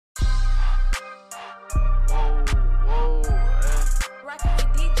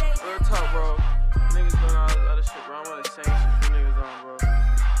this shit, bro. I'm on the same shit you niggas on, bro.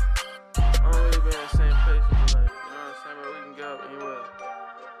 I don't really be in the same place, but like, you know what I'm saying, bro? We can go anywhere.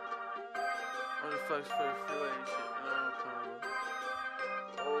 What the fuck's for the freeway and shit, you know what I'm saying, bro?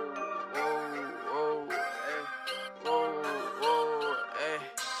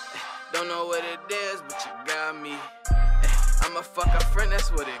 Don't know what it is, but you got me. I'm a fuck a friend,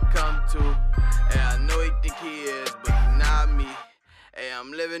 that's what it come to. I know he think he is, but he not me.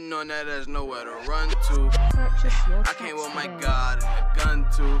 I'm living on that, there's nowhere to run to. I came with my God and a gun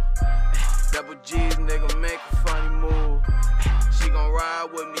too. Double G's, nigga, make a funny move. She gon' ride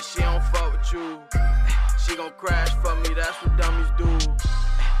with me, she don't fuck with you. She gon' crash for me, that's what dummies do.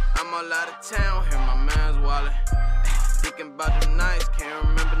 I'm all out of town, hear my man's wallin'. Thinking about the nights, can't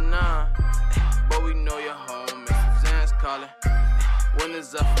remember none. But we know you're home, Mr. Zan's calling. When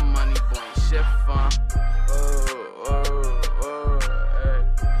it's up for money, boy, ain't shit fun. Hey.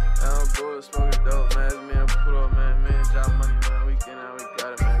 I'm bored, smoking dope, man. It's me and Puto, man. Me and Job Money, man. We getting out, we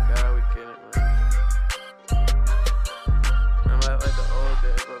got it, man. God, we getting it, man. I'm like the old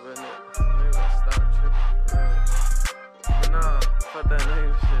days, but nigga gonna stop tripping for real. But nah, fuck that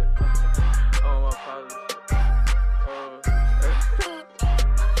nigga shit. Oh, my father's shit.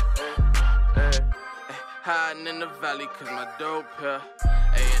 Hiding in the valley cause my dope here.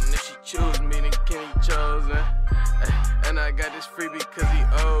 And if she choose me, then Kenny chosen. And I got this freebie cause he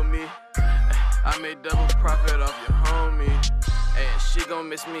owed me. I made double profit off your homie. And she gon'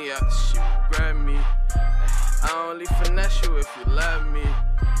 miss me after she regret me. I only finesse you if you love me.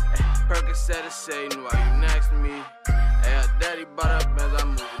 Percocet is Satan while you next to me. Her daddy bought up as I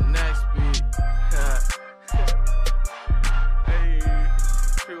move the next beat. Hey,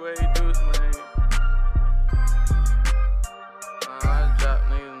 freeway dudes, man.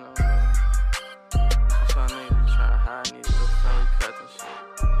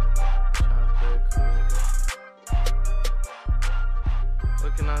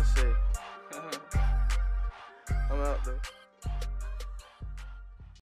 What can I say?